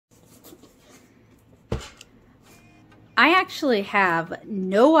I actually have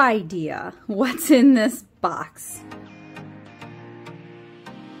no idea what's in this box.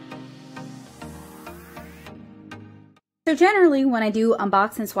 So generally when I do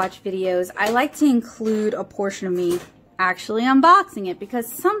unbox and swatch videos, I like to include a portion of me actually unboxing it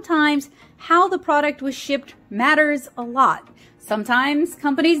because sometimes how the product was shipped matters a lot. Sometimes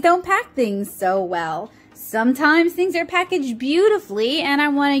companies don't pack things so well. Sometimes things are packaged beautifully and I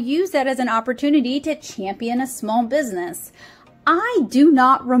want to use that as an opportunity to champion a small business. I do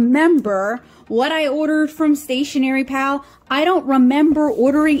not remember what I ordered from Stationery Pal. I don't remember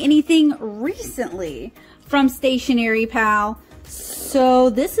ordering anything recently from Stationery Pal. So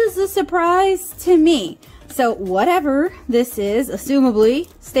this is a surprise to me. So whatever this is, assumably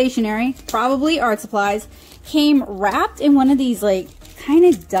stationery, probably art supplies, came wrapped in one of these like kind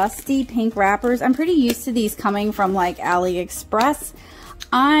of dusty pink wrappers. I'm pretty used to these coming from like AliExpress.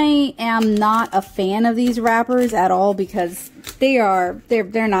 I am not a fan of these wrappers at all because they're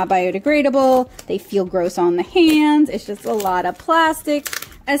not biodegradable. They feel gross on the hands. It's just a lot of plastic,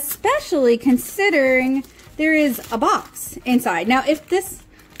 especially considering there is a box inside. Now, if this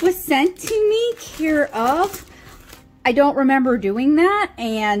was sent to me care of, I don't remember doing that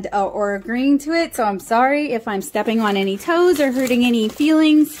and or agreeing to it, so I'm sorry if I'm stepping on any toes or hurting any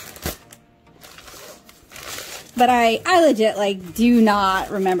feelings. But I legit like do not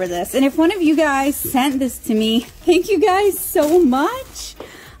remember this. And if one of you guys sent this to me, thank you guys so much.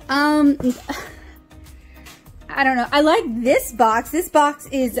 I don't know. I like this box. This box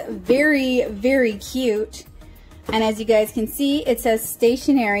is very, very cute. And as you guys can see, it says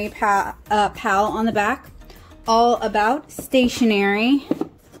Stationery Pal on the back. All about stationery.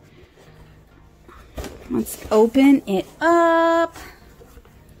 Let's open it up.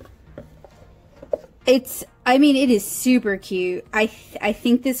 I mean, it is super cute. I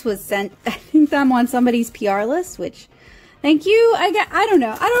think this was sent, I think I'm on somebody's PR list, which, thank you. I don't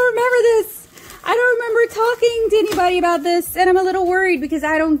know. I don't remember this. I don't remember talking to anybody about this, and I'm a little worried because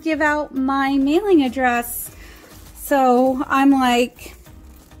I don't give out my mailing address. So I'm like,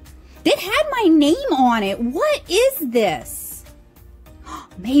 it had my name on it. What is this?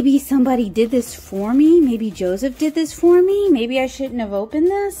 Maybe somebody did this for me. Maybe Joseph did this for me. Maybe I shouldn't have opened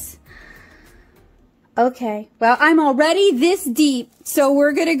this. Okay, well, I'm already this deep, so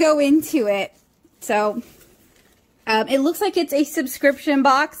we're going to go into it. So, it looks like it's a subscription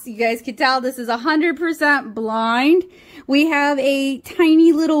box. You guys can tell this is 100% blind. We have a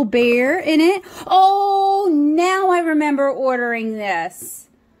tiny little bear in it. Oh, now I remember ordering this.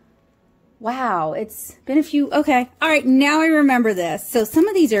 Wow, it's been a few, okay. All right, now I remember this. So some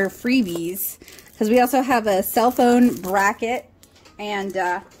of these are freebies because we also have a cell phone bracket and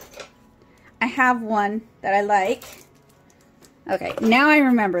I have one that I like. Okay, now I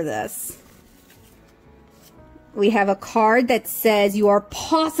remember this. We have a card that says you are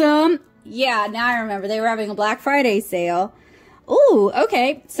possum. Yeah, now I remember. They were having a Black Friday sale. Ooh,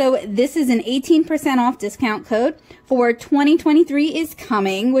 okay. So this is an 18% off discount code for 2023 is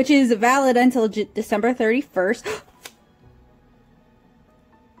coming, which is valid until December 31st.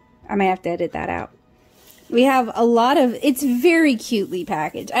 I might have to edit that out. We have a lot of, it's very cutely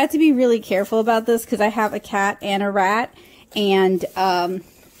packaged. I have to be really careful about this because I have a cat and a rat, and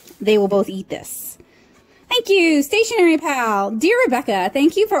they will both eat this. Thank you, Stationery Pal. Dear Rebecca,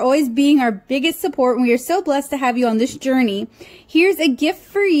 thank you for always being our biggest support, and we are so blessed to have you on this journey. Here's a gift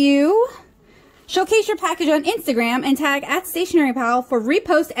for you. Showcase your package on Instagram and tag @StationeryPal for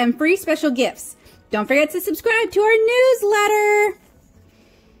repost and free special gifts. Don't forget to subscribe to our newsletter.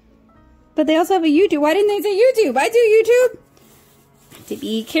 But they also have a YouTube. Why didn't they say YouTube? I do YouTube. Have to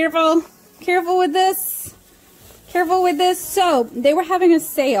be careful. Careful with this. Careful with this. So, they were having a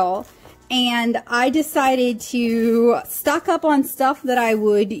sale, and I decided to stock up on stuff that I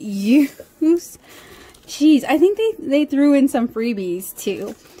would use. Jeez, I think they threw in some freebies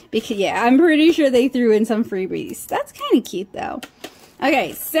too. Because, yeah, I'm pretty sure they threw in some freebies. That's kind of cute though.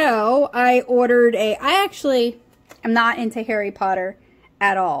 Okay, so I ordered I actually am not into Harry Potter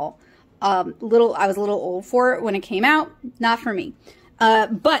at all. I was a little old for it when it came out. Not for me.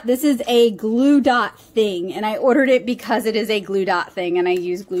 But this is a glue dot thing, and I ordered it because it is a glue dot thing, and I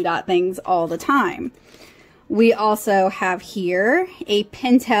use glue dot things all the time. We also have here a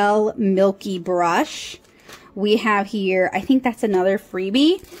Pentel Milky brush. We have here, I think that's another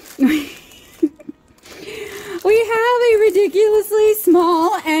freebie. We have a ridiculously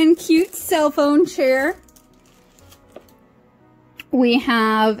small and cute cell phone chair. We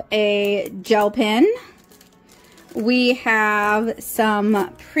have a gel pen. We have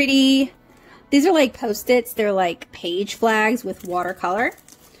some pretty, these are like Post-its. They're like page flags with watercolor.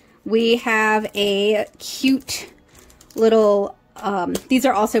 We have a cute little, these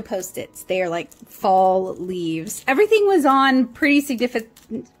are also Post-its. They are like fall leaves. Everything was on pretty significant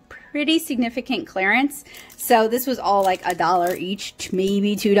clearance. So this was all like $1 each,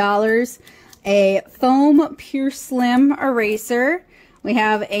 maybe $2. A foam Pure Slim eraser. We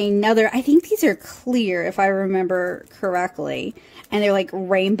have another, I think these are clear if I remember correctly. And they're like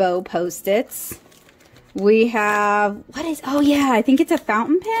rainbow Post-its. We have, oh yeah, I think it's a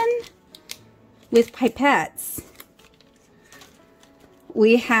fountain pen with pipettes.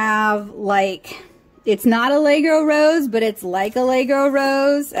 We have like, it's not a Lego rose, but it's like a Lego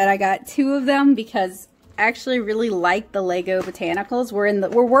rose. And I got 2 of them because I actually really like the Lego botanicals.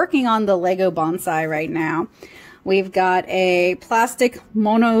 We're working on the Lego bonsai right now. We've got a plastic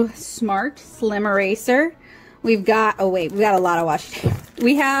Mono Smart Slim Eraser. We've got, oh wait, we've got a lot of washi tape.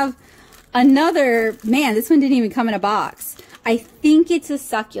 We have another, man, this one didn't even come in a box. I think it's a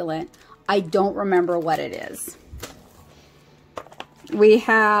succulent. I don't remember what it is. We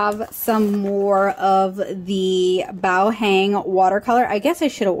have some more of the Bow Hang watercolor. I guess I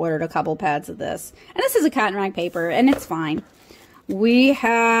should have ordered a couple pads of this. And this is a cotton rag paper, and it's fine. We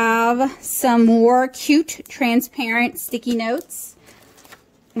have some more cute transparent sticky notes.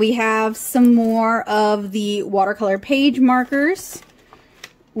 We have some more of the watercolor page markers.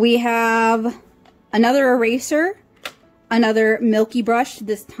 We have another eraser, another Milky brush,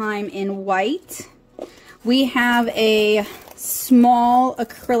 this time in white. We have a small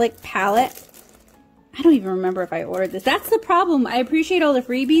acrylic palette. I don't even remember if I ordered this. That's the problem. I appreciate all the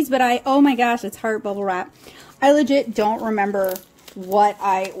freebies, but oh my gosh, it's heart bubble wrap. I legit don't remember what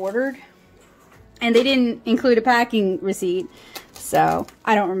I ordered. And they didn't include a packing receipt. So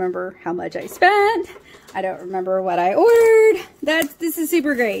I don't remember how much I spent. I don't remember what I ordered. This is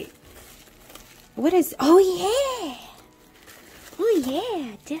super great. What is, oh yeah. Oh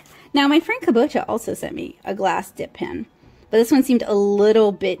yeah. Now my friend Kabocha also sent me a glass dip pen. But this one seemed a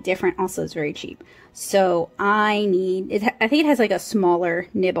little bit different. Also, it's very cheap. So I think it has like a smaller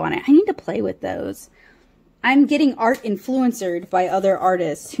nib on it. I need to play with those. I'm getting art influencered by other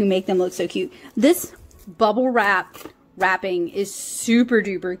artists who make them look so cute. This bubble wrapping is super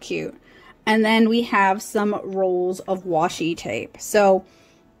duper cute. And then we have some rolls of washi tape. So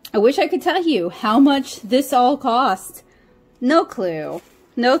I wish I could tell you how much this all cost. No clue.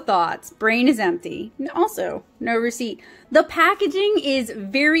 No thoughts. Brain is empty. Also, no receipt. The packaging is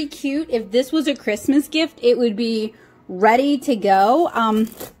very cute. If this was a Christmas gift, it would be ready to go.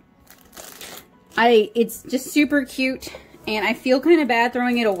 It's just super cute, and I feel kind of bad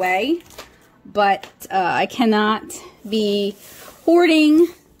throwing it away, but I cannot be hoarding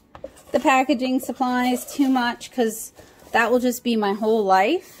the packaging supplies too much because that will just be my whole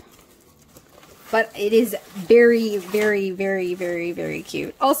life. But it is very, very, very, very, very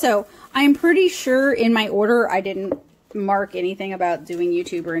cute. Also, I'm pretty sure in my order I didn't mark anything about doing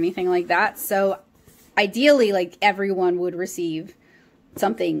YouTube or anything like that. So ideally, like, everyone would receive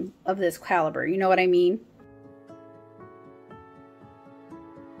something of this caliber. You know what I mean?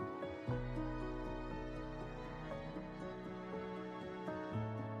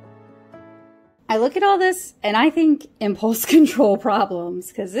 I look at all this and I think impulse control problems,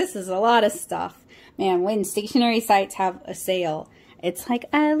 because this is a lot of stuff. Man, when stationery sites have a sale, it's like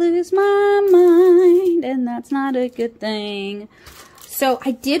I lose my mind, and that's not a good thing. So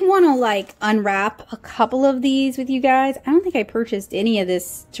I did want to like unwrap a couple of these with you guys. I don't think I purchased any of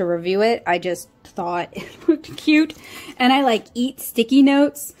this to review it. I just thought it looked cute, and I like eat sticky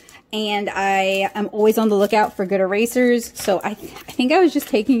notes. And I am always on the lookout for good erasers. So I think I was just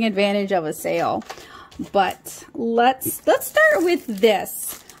taking advantage of a sale. But let's start with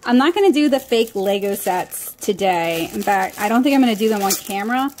this. I'm not going to do the fake Lego sets today. In fact, I don't think I'm going to do them on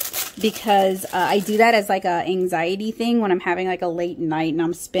camera because I do that as like a anxiety thing when I'm having like a late night and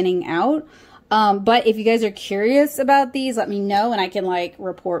I'm spinning out. But if you guys are curious about these, let me know and I can like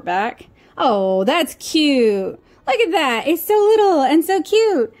report back. Oh, that's cute. Look at that. It's so little and so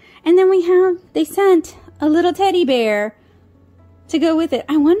cute. And then they sent a little teddy bear to go with it.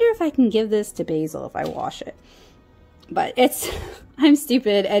 I wonder if I can give this to Basil if I wash it. But I'm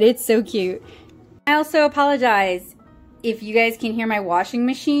stupid and it's so cute. I also apologize if you guys can hear my washing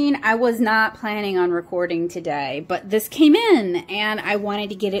machine. I was not planning on recording today, but this came in and I wanted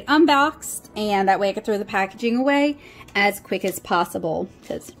to get it unboxed, and that way I could throw the packaging away as quick as possible,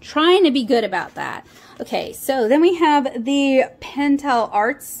 because trying to be good about that. Okay, so then we have the Pentel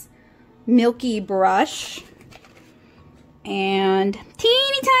Arts Milky brush, and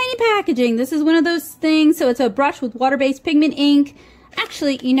teeny tiny packaging. This is one of those things, so it's a brush with water-based pigment ink.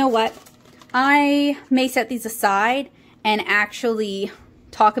 Actually, you know what? I may set these aside and actually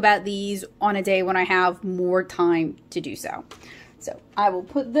talk about these on a day when I have more time to do so. So I will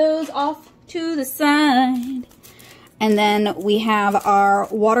put those off to the side. And then we have our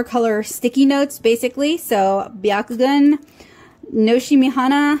watercolor sticky notes, basically. So Byakugan,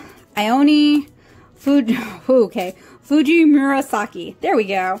 Noshimihana, Ioni, Fuji Murasaki. There we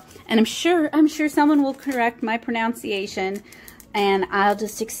go. And I'm sure someone will correct my pronunciation, and I'll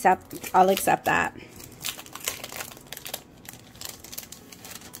accept that.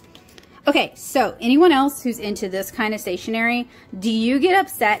 Okay, so anyone else who's into this kind of stationery, do you get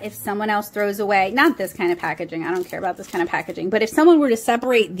upset if someone else throws away, not this kind of packaging, I don't care about this kind of packaging, but if someone were to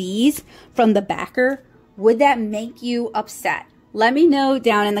separate these from the backer, would that make you upset? Let me know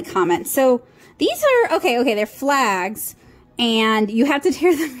down in the comments. So these are, okay, they're flags, and you have to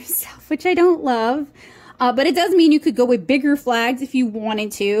tear them yourself, which I don't love, but it does mean you could go with bigger flags if you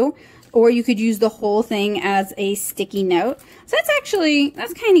wanted to, or you could use the whole thing as a sticky note. So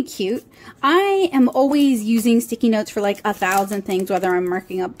that's kind of cute. I am always using sticky notes for like 1,000 things, whether I'm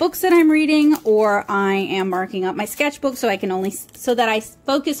marking up books that I'm reading or I am marking up my sketchbook, so that I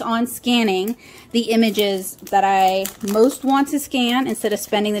focus on scanning the images that I most want to scan instead of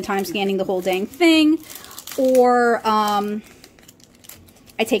spending the time scanning the whole dang thing. Or I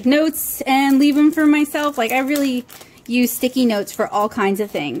take notes and leave them for myself. Like, I really use sticky notes for all kinds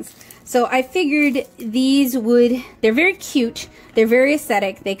of things. So I figured they're very cute, they're very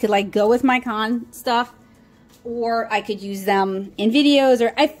aesthetic, they could like go with my con stuff, or I could use them in videos,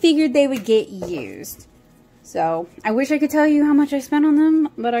 or I figured they would get used. So I wish I could tell you how much I spent on them,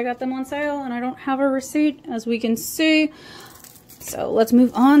 but I got them on sale and I don't have a receipt, as we can see. So let's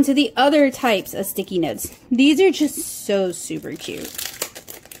move on to the other types of sticky notes. These are just so super cute.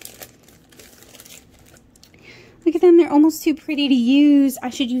 Look at them, they're almost too pretty to use. I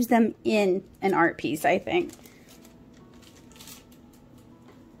should use them in an art piece, I think.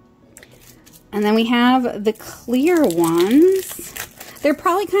 And then we have the clear ones. They're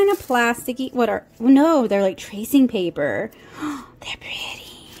probably kind of plasticky. No, they're like tracing paper. They're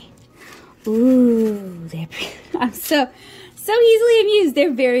pretty. Ooh, they're pretty. I'm so easily amused.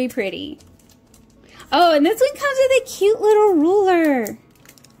 They're very pretty. Oh, and this one comes with a cute little ruler.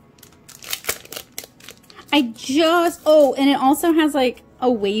 And it also has like a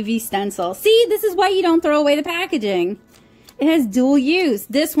wavy stencil. See, this is why you don't throw away the packaging. It has dual use.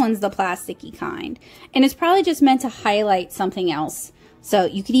 This one's the plasticky kind. And it's probably just meant to highlight something else. So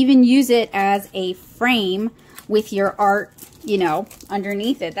you could even use it as a frame with your art, you know,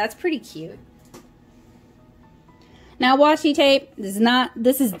 underneath it. That's pretty cute. Now, washi tape,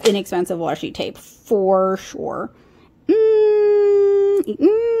 this is inexpensive washi tape for sure.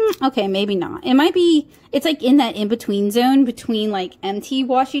 Okay, maybe not. It might be, it's like in that in-between zone between like MT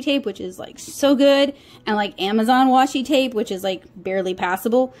washi tape, which is like so good, and like Amazon washi tape, which is like barely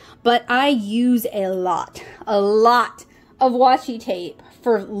passable. But I use a lot of washi tape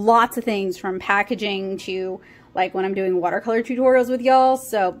for lots of things, from packaging to like when I'm doing watercolor tutorials with y'all.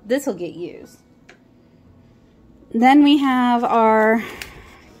 So this will get used. Then we have our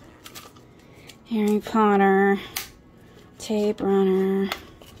Harry Potter tape runner.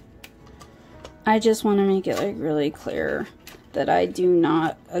 I just want to make it like really clear that I do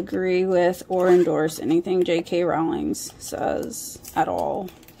not agree with or endorse anything J.K. Rowling says at all.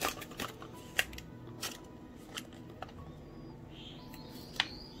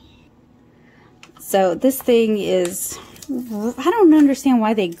 So this thing is, I don't understand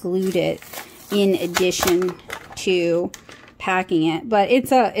why they glued it in addition to packing it, but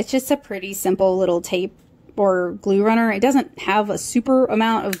it's just a pretty simple little tape or glue runner. It doesn't have a super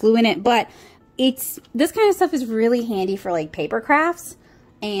amount of glue in it, but this kind of stuff is really handy for like paper crafts,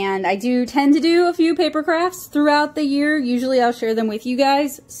 and I do tend to do a few paper crafts throughout the year. Usually I'll share them with you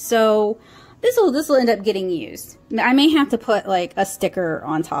guys, so this will end up getting used. I may have to put like a sticker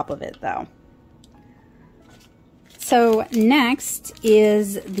on top of it though. So next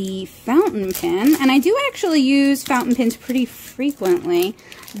is the fountain pen, and I do actually use fountain pens pretty frequently.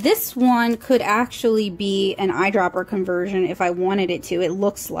 This one could actually be an eyedropper conversion if I wanted it to. It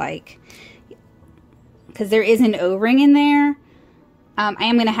looks like, because there is an O-ring in there. I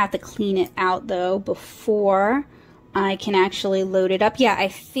am going to have to clean it out though before I can actually load it up. Yeah, I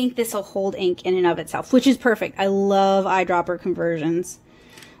think this will hold ink in and of itself, which is perfect. I love eyedropper conversions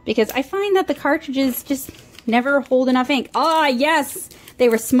because I find that the cartridges just never hold enough ink. Ah, yes, they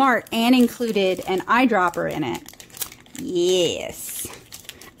were smart and included an eyedropper in it. Yes.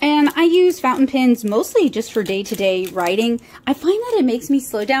 And I use fountain pens mostly just for day-to-day writing. I find that it makes me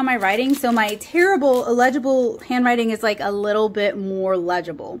slow down my writing, so my terrible illegible handwriting is like a little bit more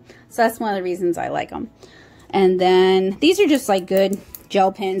legible. So that's one of the reasons I like them. And then these are just like good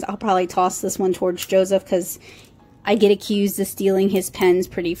gel pens. I'll probably toss this one towards Joseph because I get accused of stealing his pens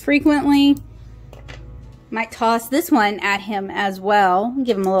pretty frequently. Might toss this one at him as well.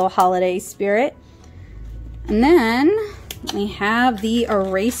 Give him a little holiday spirit. And then we have the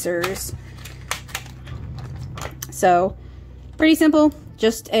erasers. So, pretty simple.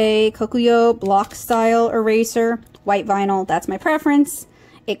 Just a Kokuyo block style eraser. White vinyl, that's my preference.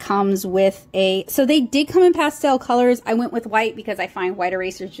 It comes with a, so they did come in pastel colors. I went with white because I find white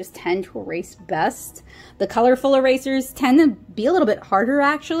erasers just tend to erase best. The colorful erasers tend to be a little bit harder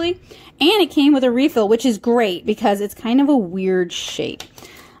actually. And it came with a refill, which is great because it's kind of a weird shape.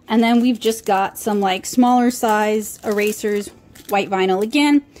 And then we've just got some like smaller size erasers, white vinyl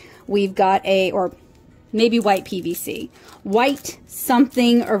again. We've got a, or maybe white PVC, white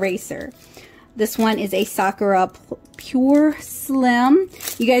something eraser. This one is a Sakura Pure Slim.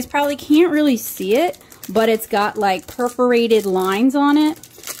 You guys probably can't really see it, but it's got like perforated lines on it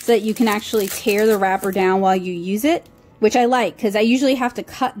so that you can actually tear the wrapper down while you use it, which I like because I usually have to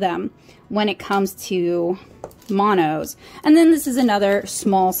cut them when it comes to monos. And then this is another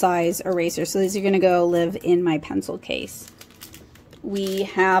small size eraser. So these are going to go live in my pencil case. We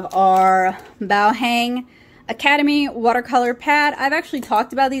have our Bauhang Academy watercolor pad. I've actually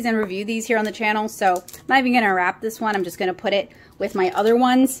talked about these and reviewed these here on the channel, so I'm not even going to wrap this one. I'm just going to put it with my other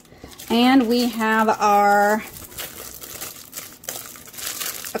ones. And we have our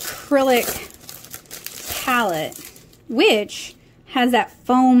acrylic palette, which has that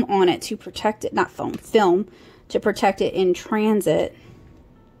foam on it to protect it, not foam, film, to protect it in transit.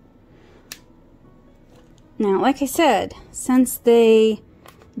 Now, like I said, since they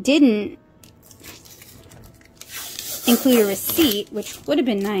didn't include a receipt, which would have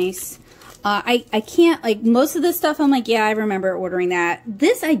been nice, I can't, like, most of this stuff I'm like, yeah, I remember ordering that.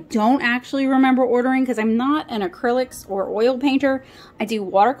 This I don't actually remember ordering because I'm not an acrylics or oil painter. I do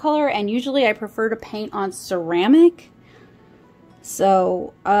watercolor, and usually I prefer to paint on ceramic.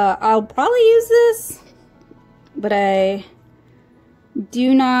 So, I'll probably use this, but I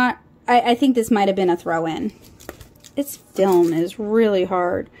do not, I think this might have been a throw-in. This film is really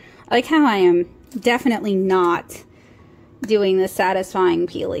hard. I like how I am definitely not doing the satisfying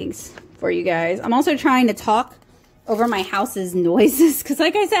peelings for you guys. I'm also trying to talk over my house's noises because,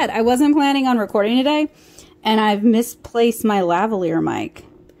 like I said, I wasn't planning on recording today, and I've misplaced my lavalier mic.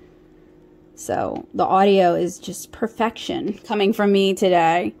 So the audio is just perfection coming from me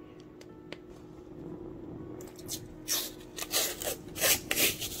today.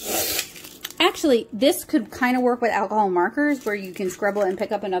 Actually, this could kind of work with alcohol markers where you can scribble and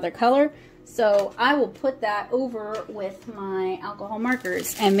pick up another color. So I will put that over with my alcohol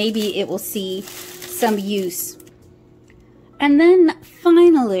markers and maybe it will see some use. And then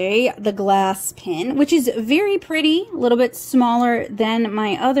finally, the glass pin, which is very pretty, a little bit smaller than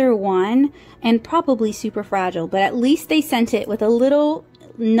my other one and probably super fragile, but at least they sent it with a little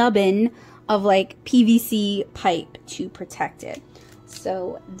nubbin of like PVC pipe to protect it.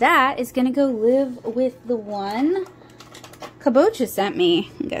 So that is going to go live with the one Kabocha sent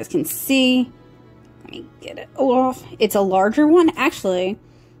me. You guys can see. Let me get it off. It's a larger one. Actually,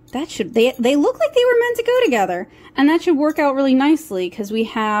 that should, they look like they were meant to go together. And that should work out really nicely because we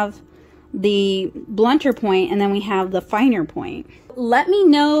have the blunter point and then we have the finer point. Let me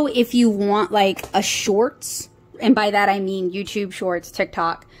know if you want like a shorts, and by that I mean YouTube shorts,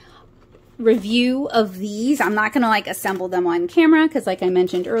 TikTok review of these. I'm not gonna like assemble them on camera because like I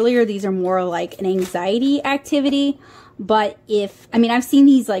mentioned earlier, these are more like an anxiety activity. But if, I mean, I've seen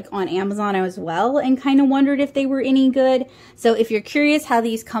these like on Amazon as well and kind of wondered if they were any good. So if you're curious how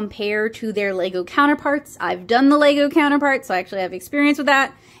these compare to their Lego counterparts, I've done the Lego counterparts, so I actually have experience with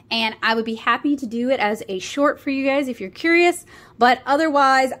that. And I would be happy to do it as a short for you guys if you're curious. But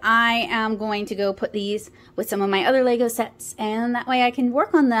otherwise, I am going to go put these with some of my other Lego sets. And that way I can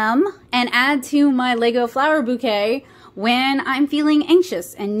work on them and add to my Lego flower bouquet when I'm feeling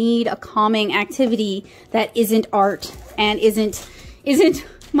anxious and need a calming activity that isn't art and isn't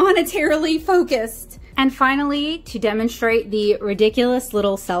monetarily focused. And finally, to demonstrate the ridiculous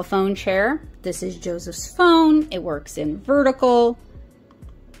little cell phone chair, this is Joseph's phone. It works in vertical.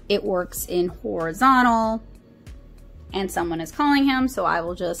 It works in horizontal, and someone is calling him, so I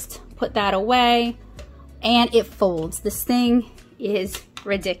will just put that away, and it folds. This thing is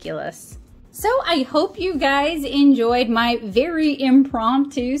ridiculous. So I hope you guys enjoyed my very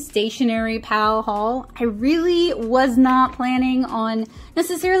impromptu stationery pal haul. I really was not planning on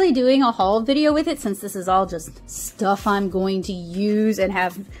necessarily doing a haul video with it, since this is all just stuff I'm going to use and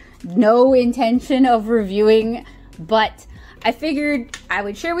have no intention of reviewing, but I figured I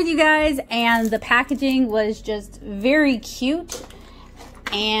would share with you guys, and the packaging was just very cute.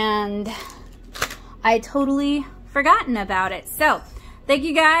 and I had totally forgotten about it. So thank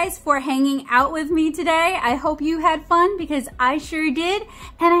you guys for hanging out with me today. I hope you had fun because I sure did,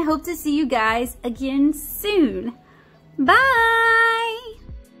 and I hope to see you guys again soon. Bye!